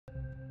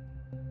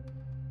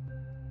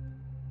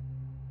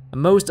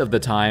Most of the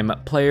time,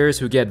 players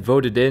who get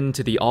voted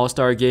into the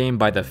All-Star game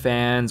by the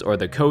fans or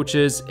the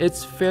coaches,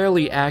 it's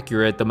fairly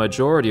accurate the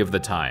majority of the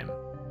time.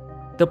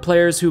 The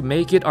players who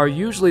make it are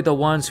usually the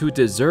ones who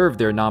deserve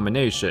their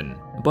nomination,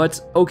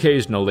 but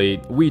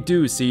occasionally, we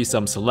do see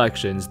some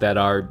selections that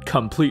are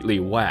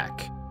completely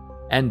whack,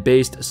 and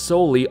based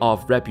solely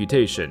off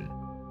reputation.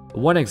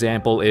 One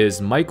example is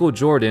Michael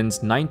Jordan's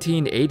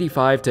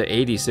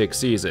 1985-86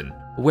 season,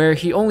 where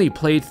he only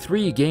played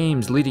 3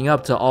 games leading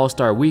up to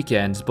All-Star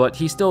Weekend, but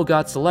he still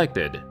got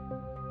selected.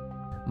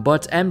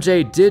 But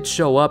MJ did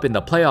show up in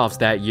the playoffs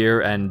that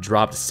year and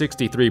dropped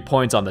 63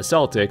 points on the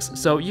Celtics,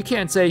 so you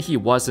can't say he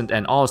wasn't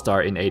an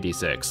All-Star in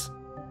 '86.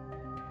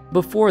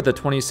 Before the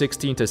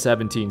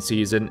 2016-17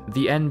 season,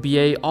 the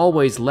NBA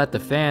always let the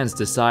fans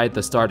decide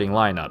the starting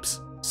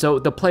lineups, so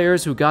the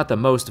players who got the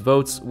most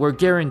votes were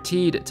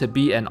guaranteed to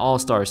be an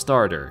All-Star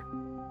starter.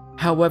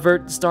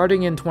 However,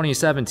 starting in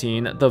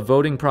 2017, the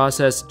voting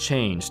process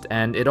changed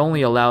and it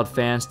only allowed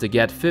fans to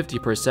get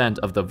 50%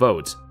 of the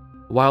vote,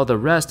 while the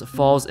rest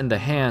falls in the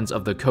hands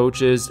of the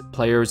coaches,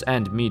 players,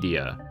 and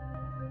media.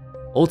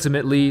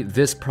 Ultimately,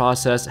 this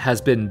process has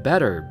been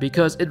better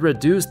because it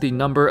reduced the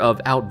number of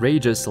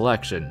outrageous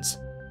selections.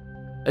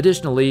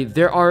 Additionally,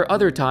 there are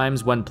other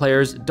times when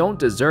players don't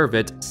deserve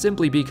it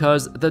simply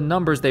because the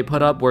numbers they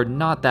put up were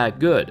not that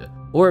good,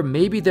 or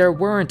maybe there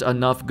weren't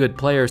enough good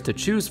players to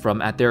choose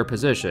from at their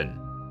position.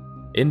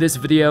 In this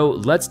video,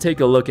 let's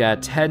take a look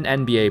at 10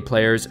 NBA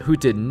players who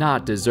did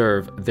not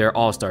deserve their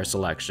All-Star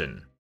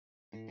selection.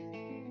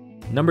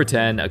 Number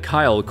 10,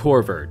 Kyle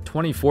Korver,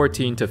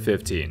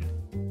 2014-15.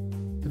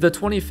 The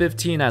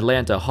 2015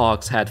 Atlanta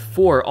Hawks had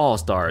 4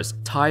 All-Stars,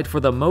 tied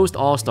for the most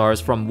All-Stars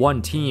from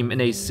one team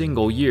in a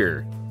single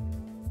year.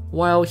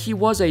 While he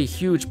was a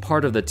huge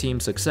part of the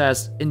team's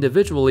success,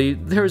 individually,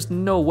 there's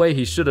no way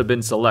he should have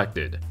been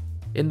selected.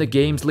 In the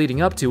games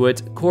leading up to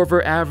it,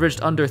 Korver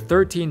averaged under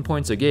 13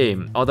 points a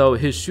game, although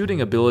his shooting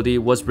ability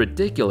was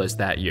ridiculous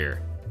that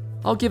year.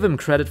 I'll give him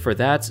credit for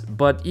that,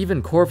 but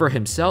even Korver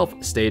himself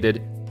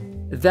stated,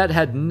 "That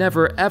had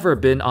never ever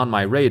been on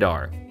my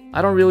radar.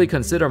 I don't really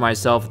consider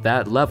myself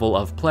that level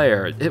of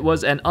player. It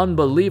was an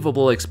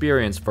unbelievable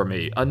experience for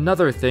me,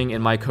 another thing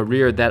in my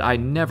career that I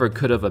never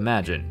could have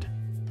imagined."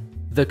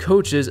 The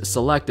coaches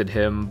selected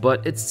him,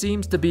 but it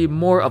seems to be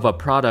more of a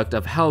product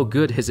of how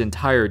good his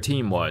entire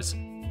team was,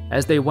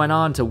 as they went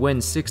on to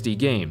win 60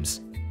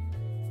 games.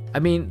 I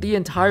mean, the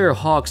entire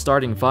Hawks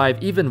starting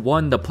 5 even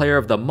won the Player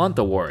of the Month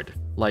award.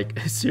 Like,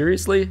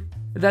 seriously?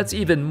 That's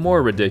even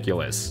more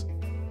ridiculous.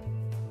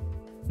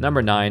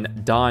 Number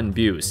 9, Don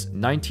Buse,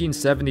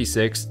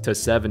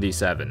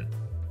 1976-77.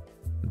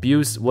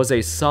 Buse was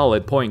a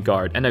solid point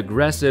guard and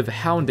aggressive,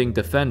 hounding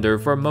defender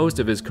for most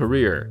of his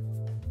career.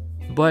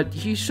 But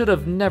he should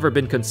have never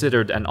been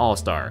considered an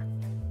All-Star.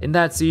 In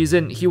that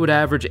season, he would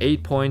average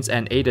 8 points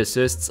and 8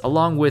 assists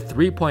along with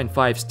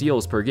 3.5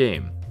 steals per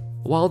game.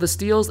 While the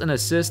steals and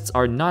assists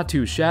are not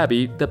too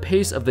shabby, the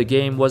pace of the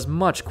game was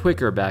much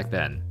quicker back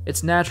then.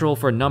 It's natural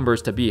for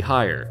numbers to be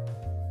higher.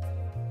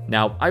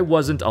 Now, I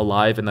wasn't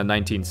alive in the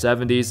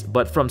 1970s,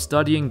 but from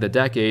studying the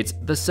decades,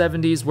 the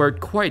 70s were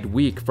quite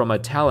weak from a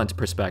talent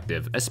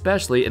perspective,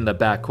 especially in the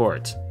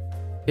backcourt.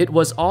 It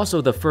was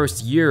also the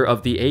first year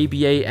of the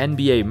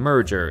ABA-NBA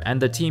merger, and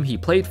the team he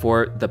played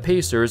for, the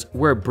Pacers,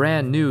 were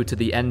brand new to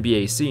the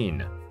NBA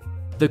scene.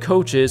 The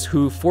coaches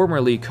who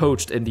formerly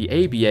coached in the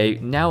ABA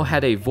now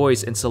had a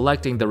voice in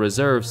selecting the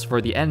reserves for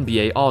the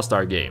NBA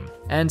All-Star Game,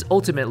 and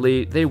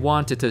ultimately, they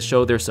wanted to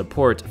show their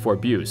support for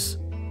Buse.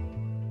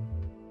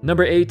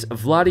 Number 8,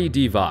 Vlade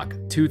Divac,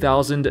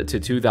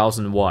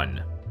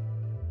 2000-2001.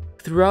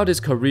 Throughout his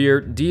career,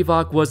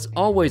 Divac was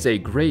always a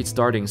great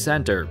starting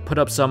center, put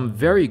up some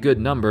very good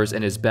numbers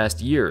in his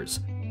best years.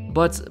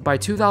 But by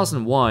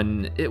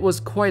 2001, it was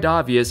quite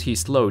obvious he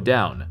slowed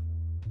down.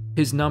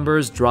 His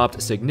numbers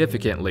dropped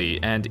significantly,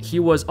 and he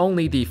was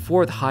only the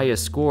 4th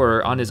highest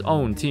scorer on his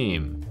own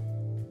team.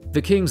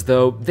 The Kings,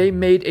 though, they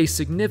made a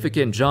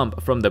significant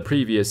jump from the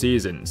previous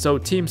season, so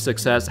team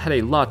success had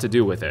a lot to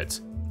do with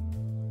it.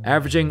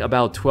 Averaging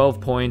about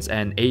 12 points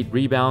and 8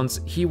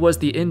 rebounds, he was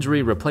the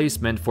injury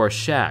replacement for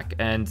Shaq,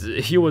 and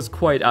he was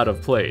quite out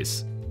of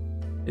place.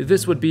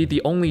 This would be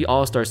the only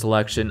All-Star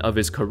selection of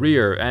his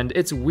career, and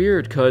it's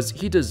weird cause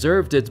he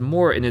deserved it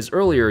more in his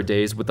earlier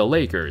days with the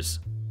Lakers.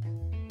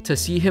 To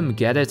see him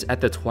get it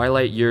at the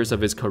twilight years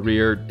of his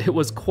career, it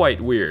was quite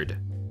weird.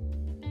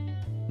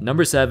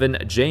 Number 7,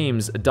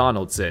 James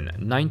Donaldson,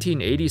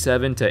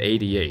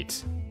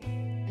 1987-88.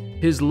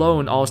 His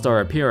lone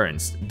All-Star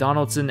appearance,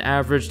 Donaldson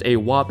averaged a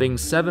whopping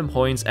 7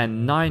 points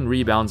and 9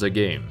 rebounds a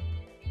game.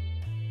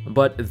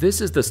 But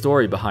this is the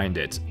story behind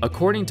it.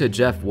 According to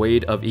Jeff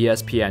Wade of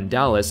ESPN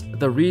Dallas,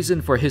 the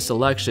reason for his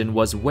selection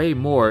was way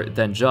more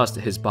than just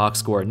his box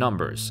score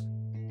numbers.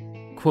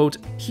 Quote,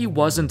 "He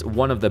wasn't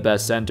one of the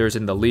best centers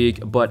in the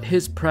league, but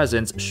his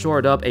presence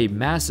shored up a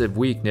massive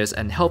weakness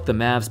and helped the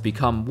Mavs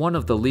become one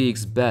of the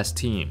league's best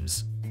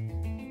teams.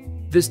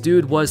 This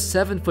dude was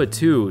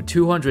 7'2",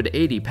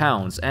 280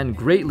 pounds, and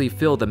greatly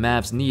filled the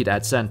Mavs' need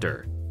at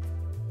center.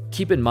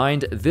 Keep in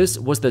mind, this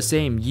was the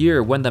same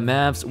year when the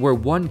Mavs were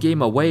one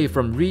game away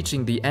from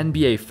reaching the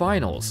NBA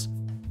Finals,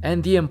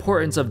 and the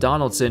importance of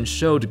Donaldson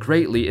showed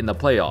greatly in the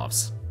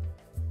playoffs.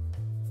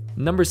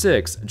 Number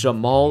 6.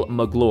 Jamal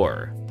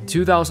MacLeod,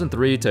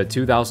 2003 to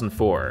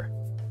 2004.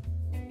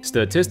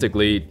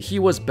 Statistically, he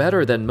was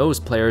better than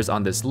most players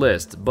on this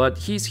list, but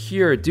he's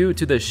here due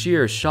to the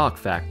sheer shock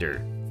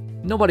factor.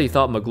 Nobody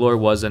thought MacLeod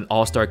was an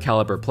all-star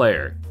caliber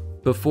player.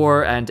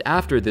 Before and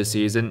after this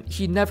season,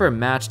 he never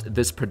matched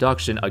this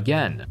production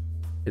again.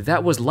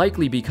 That was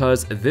likely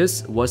because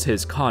this was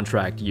his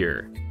contract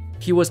year.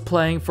 He was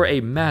playing for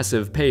a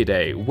massive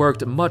payday,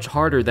 worked much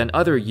harder than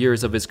other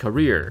years of his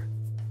career.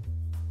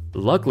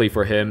 Luckily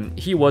for him,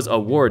 he was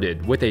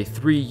awarded with a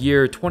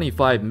 3-year,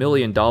 $25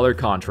 million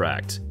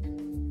contract.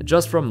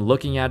 Just from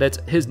looking at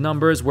it, his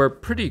numbers were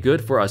pretty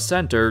good for a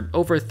center,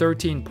 over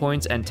 13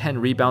 points and 10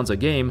 rebounds a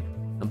game,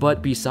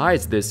 but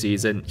besides this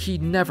season, he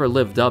never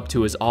lived up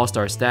to his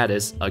all-star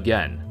status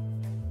again.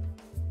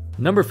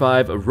 Number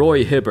 5.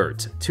 Roy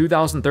Hibbert,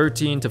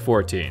 2013 to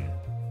 14.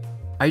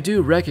 I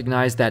do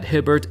recognize that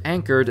Hibbert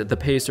anchored the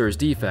Pacers'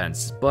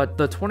 defense, but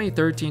the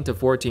 2013 to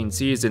 14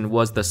 season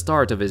was the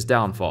start of his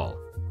downfall.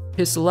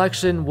 His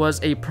selection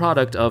was a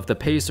product of the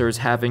Pacers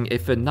having a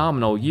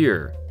phenomenal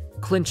year,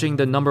 clinching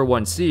the number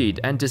 1 seed,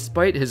 and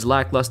despite his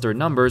lackluster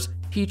numbers,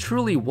 he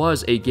truly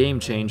was a game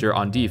changer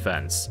on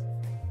defense.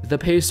 The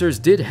Pacers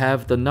did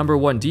have the number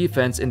 1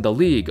 defense in the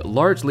league,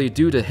 largely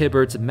due to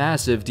Hibbert's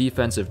massive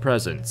defensive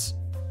presence.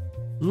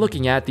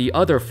 Looking at the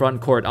other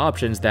frontcourt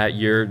options that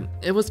year,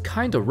 it was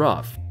kinda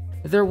rough.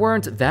 There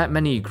weren't that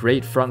many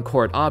great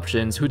frontcourt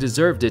options who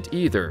deserved it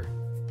either.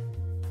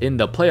 In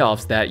the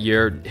playoffs that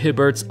year,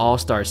 Hibbert's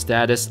all-star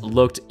status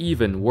looked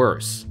even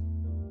worse,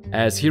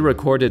 as he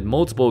recorded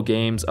multiple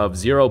games of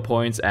 0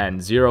 points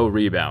and 0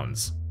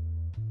 rebounds.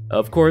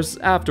 Of course,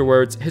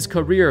 afterwards, his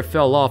career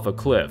fell off a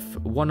cliff,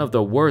 one of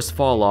the worst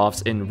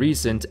fall-offs in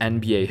recent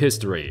NBA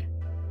history.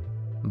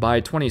 By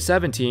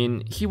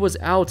 2017, he was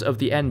out of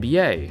the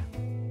NBA.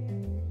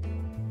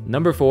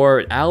 Number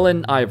 4.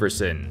 Allen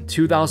Iverson,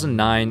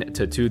 2009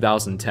 to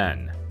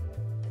 2010.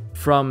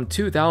 From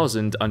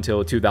 2000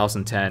 until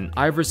 2010,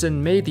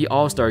 Iverson made the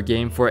All-Star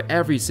game for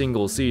every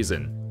single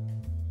season.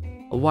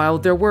 While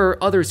there were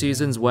other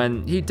seasons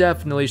when he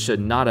definitely should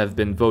not have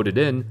been voted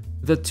in,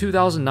 the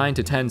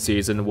 2009-10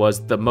 season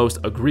was the most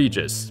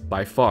egregious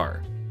by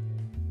far.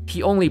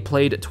 He only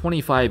played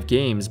 25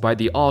 games by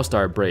the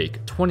All-Star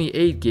break,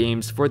 28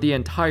 games for the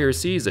entire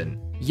season,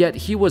 yet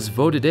he was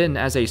voted in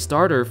as a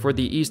starter for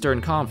the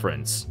Eastern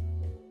Conference.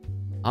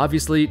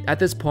 Obviously, at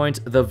this point,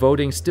 the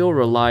voting still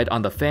relied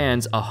on the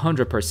fans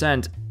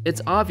 100%,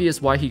 it's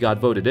obvious why he got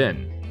voted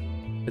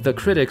in. The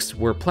critics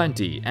were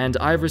plenty, and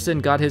Iverson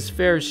got his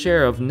fair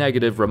share of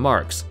negative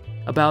remarks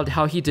about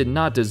how he did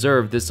not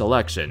deserve this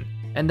selection,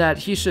 and that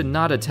he should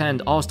not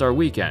attend All-Star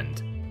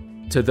Weekend.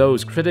 To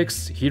those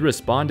critics, he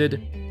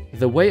responded,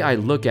 "The way I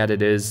look at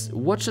it is,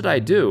 what should I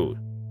do?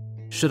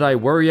 Should I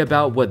worry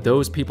about what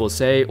those people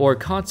say or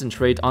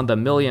concentrate on the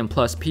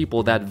million-plus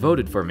people that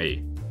voted for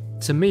me?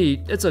 To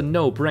me, it's a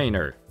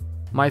no-brainer.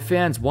 My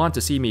fans want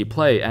to see me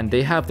play, and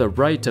they have the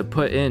right to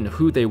put in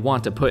who they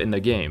want to put in the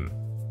game."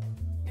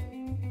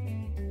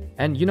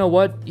 And you know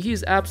what?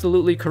 He's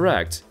absolutely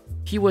correct.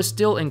 He was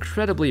still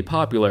incredibly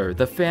popular,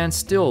 the fans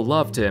still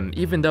loved him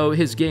even though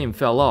his game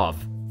fell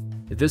off.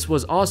 This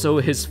was also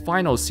his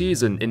final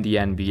season in the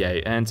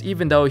NBA, and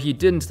even though he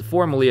didn't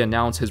formally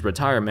announce his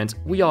retirement,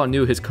 we all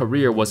knew his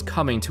career was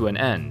coming to an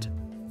end.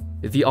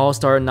 The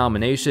All-Star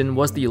nomination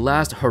was the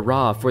last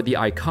hurrah for the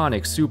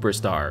iconic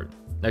superstar,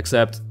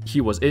 except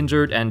he was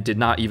injured and did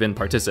not even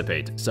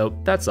participate, so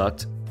that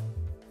sucked.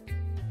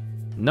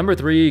 Number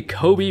 3.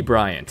 Kobe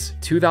Bryant,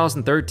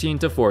 2013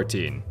 to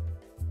 14.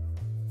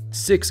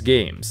 6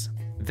 games.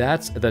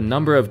 That's the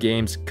number of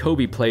games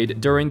Kobe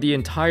played during the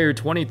entire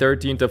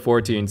 2013 to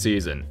 14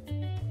 season.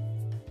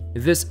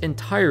 This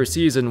entire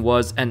season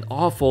was an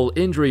awful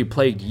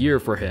injury-plagued year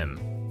for him.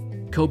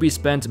 Kobe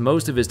spent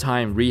most of his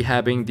time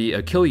rehabbing the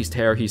Achilles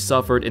tear he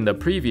suffered in the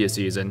previous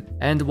season,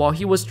 and while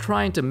he was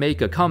trying to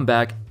make a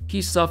comeback,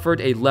 he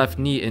suffered a left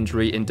knee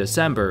injury in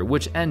December,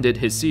 which ended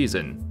his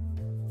season.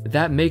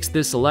 That makes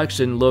this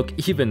selection look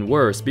even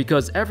worse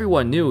because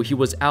everyone knew he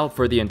was out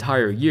for the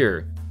entire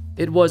year.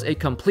 It was a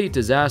complete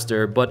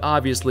disaster, but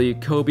obviously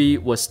Kobe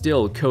was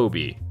still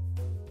Kobe.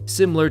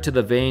 Similar to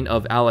the vein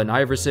of Allen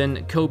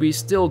Iverson, Kobe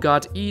still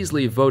got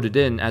easily voted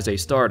in as a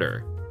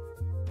starter.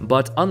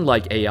 But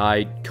unlike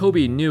AI,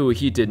 Kobe knew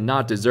he did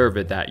not deserve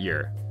it that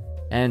year.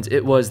 And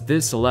it was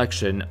this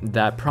selection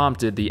that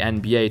prompted the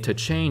NBA to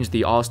change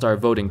the All-Star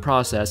voting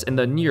process in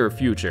the near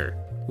future,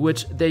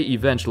 which they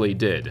eventually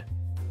did.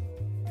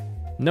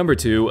 Number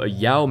 2.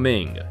 Yao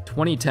Ming,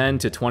 2010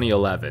 to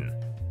 2011.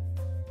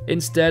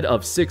 Instead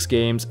of 6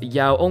 games,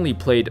 Yao only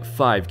played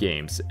 5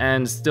 games,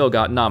 and still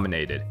got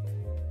nominated.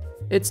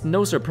 It's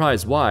no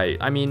surprise why.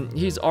 I mean,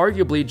 he's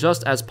arguably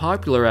just as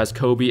popular as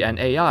Kobe and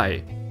AI.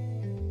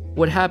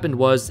 What happened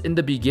was, in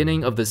the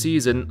beginning of the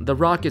season, the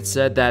Rockets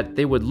said that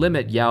they would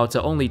limit Yao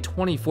to only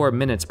 24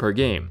 minutes per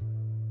game.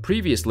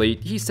 Previously,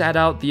 he sat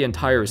out the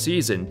entire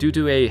season due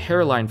to a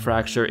hairline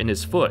fracture in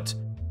his foot,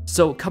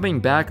 so coming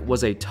back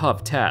was a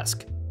tough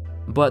task.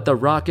 But the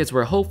Rockets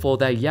were hopeful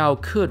that Yao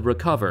could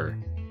recover.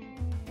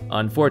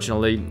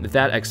 Unfortunately,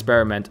 that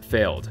experiment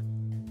failed.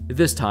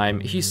 This time,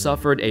 he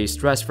suffered a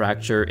stress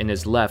fracture in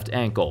his left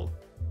ankle.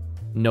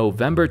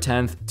 November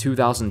 10th,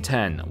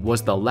 2010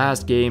 was the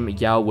last game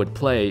Yao would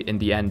play in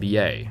the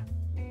NBA.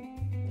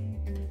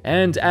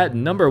 And at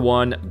number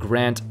 1,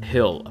 Grant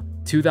Hill,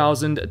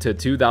 2000 to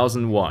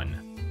 2001.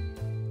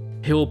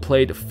 Hill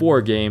played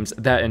 4 games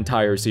that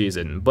entire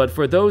season, but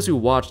for those who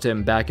watched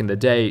him back in the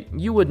day,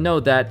 you would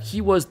know that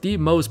he was the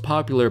most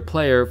popular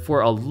player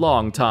for a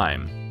long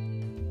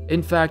time.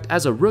 In fact,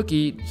 as a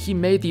rookie, he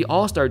made the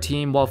All-Star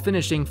team while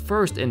finishing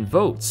first in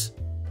votes.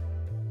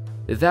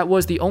 That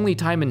was the only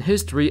time in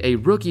history a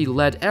rookie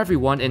led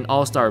everyone in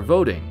All-Star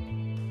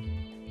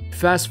voting.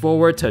 Fast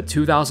forward to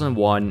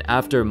 2001,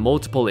 after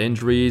multiple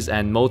injuries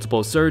and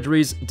multiple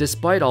surgeries,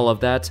 despite all of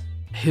that,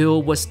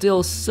 Hill was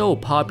still so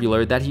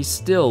popular that he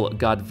still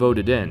got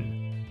voted in.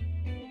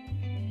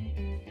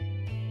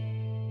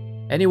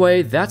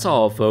 Anyway, that's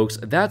all folks.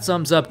 That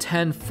sums up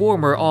 10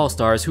 former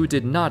All-Stars who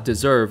did not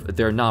deserve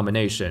their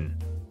nomination.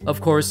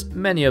 Of course,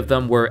 many of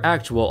them were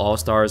actual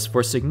All-Stars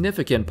for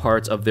significant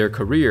parts of their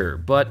career,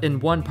 but in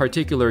one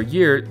particular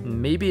year,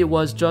 maybe it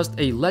was just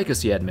a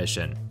legacy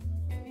admission.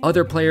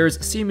 Other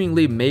players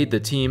seemingly made the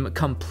team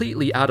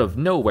completely out of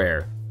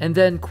nowhere, and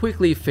then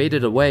quickly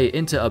faded away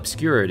into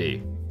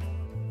obscurity.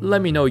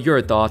 Let me know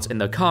your thoughts in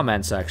the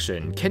comment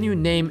section. Can you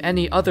name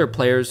any other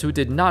players who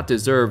did not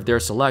deserve their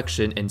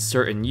selection in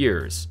certain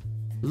years?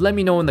 Let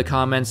me know in the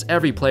comments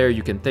every player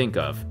you can think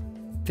of.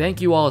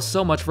 Thank you all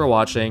so much for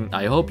watching.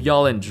 I hope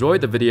y'all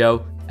enjoyed the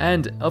video,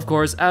 and of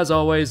course, as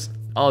always,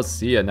 I'll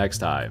see you next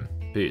time.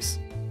 Peace.